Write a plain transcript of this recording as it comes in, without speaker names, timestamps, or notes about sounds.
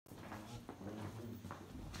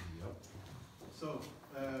So,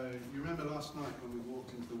 you remember last night when we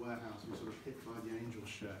walked into the warehouse, we sort of hit by the angel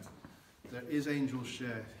share. There is angel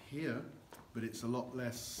share here, but it's a lot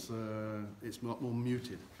less, it's a lot more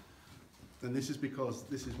muted. And this is because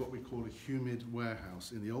this is what we call a humid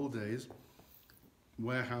warehouse. In the old days,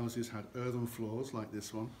 warehouses had earthen floors like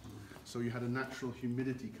this one, so you had a natural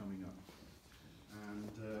humidity coming up. And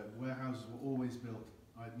warehouses were always built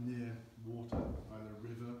either near water, either a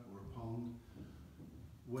river or a pond,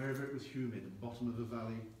 wherever it was humid, at the bottom of the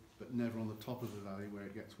valley, but never on the top of the valley where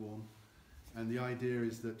it gets warm. And the idea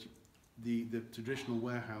is that the traditional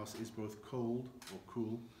warehouse is both cold or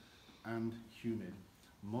cool and humid.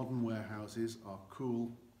 Modern warehouses are cool,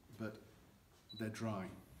 but they're dry.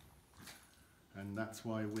 And that's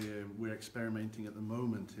why we're experimenting at the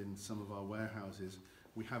moment in some of our warehouses.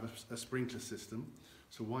 We have a sprinkler system,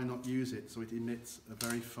 so why not use it so it emits a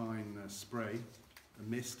very fine spray, a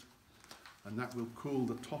mist, and that will cool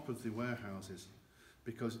the top of the warehouses.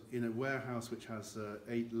 Because in a warehouse which has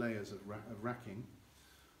 8 layers of racking,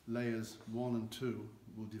 layers 1 and 2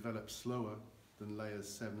 will develop slower than layers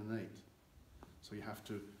 7 and 8. So you have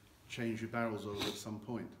to change your barrels over at some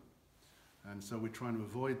point. And so we're trying to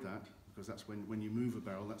avoid that, because that's when you move a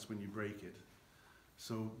barrel, that's when you break it.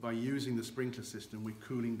 So by using the sprinkler system, we're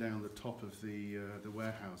cooling down the top of the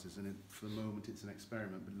warehouses, and for the moment it's an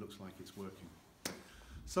experiment, but it looks like it's working.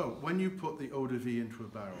 So when you put the eau de vie into a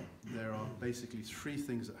barrel, there are basically 3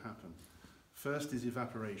 things that happen. First is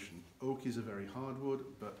evaporation. Oak is a very hard wood,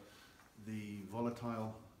 but the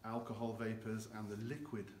volatile alcohol vapors and the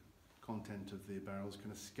liquid content of the barrels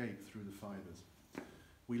can escape through the fibers.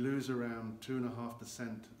 We lose around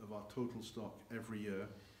 2.5% of our total stock every year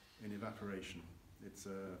in evaporation. It's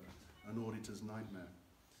an auditor's nightmare.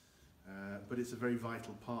 But it's a very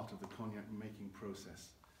vital part of the cognac making process.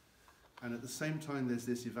 And at the same time there's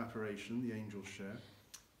this evaporation, the angel share,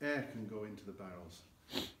 air can go into the barrels.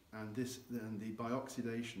 And the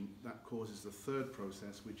bioxidation, that causes the 3rd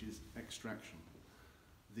process, which is extraction.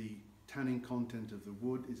 The tannin content of the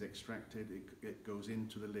wood is extracted, it goes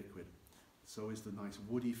into the liquid. So is the nice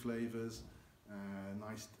woody flavors,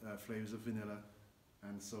 nice flavors of vanilla,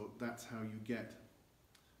 and so that's how you get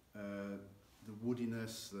the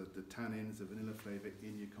woodiness, the tannins, the vanilla flavor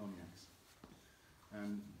in your cognacs.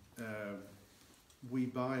 And we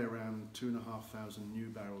buy around 2,500 new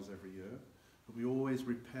barrels every year, but we always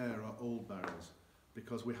repair our old barrels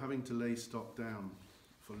because we're having to lay stock down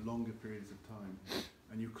for longer periods of time,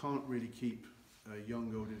 and you can't really keep a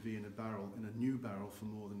young eau de vie in a barrel, in a new barrel, for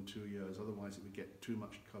more than 2 years, otherwise it would get too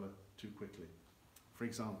much colour too quickly. For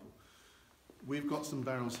example, we've got some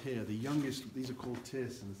barrels here, the youngest, these are called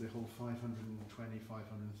Tiersons, they hold 520,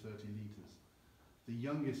 530 litres. The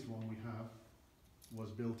youngest one we have was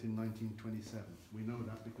built in 1927. We know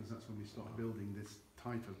that because that's when we stopped building this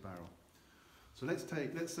type of barrel. So let's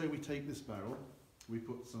say we take this barrel, we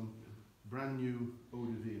put some brand new eau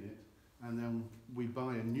de vie in it, and then we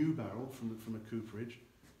buy a new barrel from a cooperage,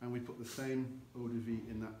 and we put the same eau de vie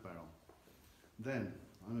in that barrel. Then,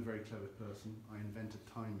 I'm a very clever person, I invent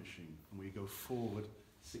a time machine, and we go forward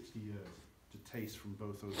 60 years to taste from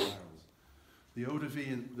both those barrels. The eau de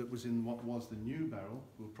vie that was in what was the new barrel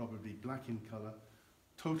will probably be black in colour,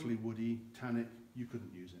 totally woody, tannic, you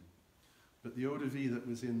couldn't use it. But the eau de vie that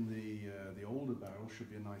was in the older barrel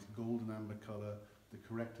should be a nice golden amber colour, the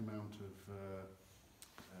correct amount of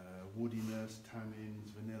woodiness,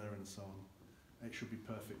 tannins, vanilla and so on. It should be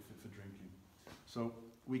perfect for drinking. So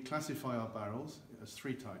we classify our barrels as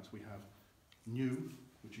 3 types. We have new,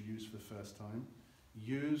 which are used for the first time,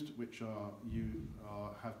 used, which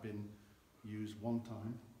have been used 1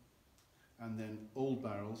 time, and then old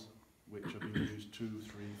barrels, which have been used 2,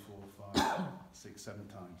 3, 4, 5, 6, 7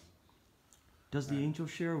 times. Does the angel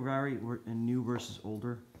share vary in new versus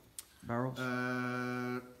older barrels?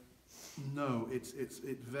 No,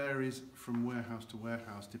 it varies from warehouse to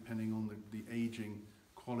warehouse depending on the aging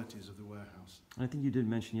qualities of the warehouse. I think you did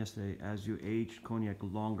mention yesterday, as you age cognac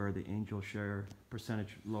longer, the angel share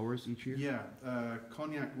percentage lowers each year? Yeah,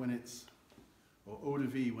 cognac or eau de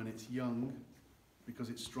vie when it's young, because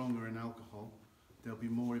it's stronger in alcohol, there'll be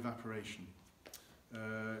more evaporation.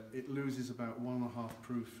 It loses about 1.5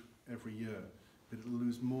 proof every year, but it'll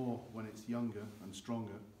lose more when it's younger and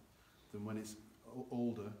stronger than when it's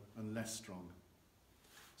older and less strong.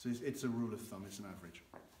 So it's a rule of thumb, it's an average.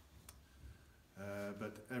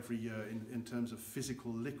 But every year, in terms of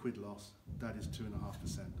physical liquid loss, that is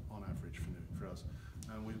 2.5% on average for us.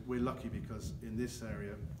 And we're lucky because in this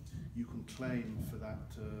area, you can claim for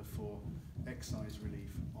that for excise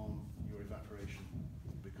relief on your evaporation,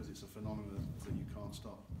 because it's a phenomenon that you can't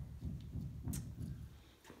stop.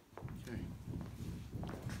 Okay.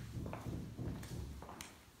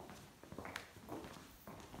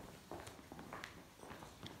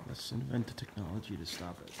 Let's invent the technology to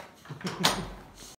stop it.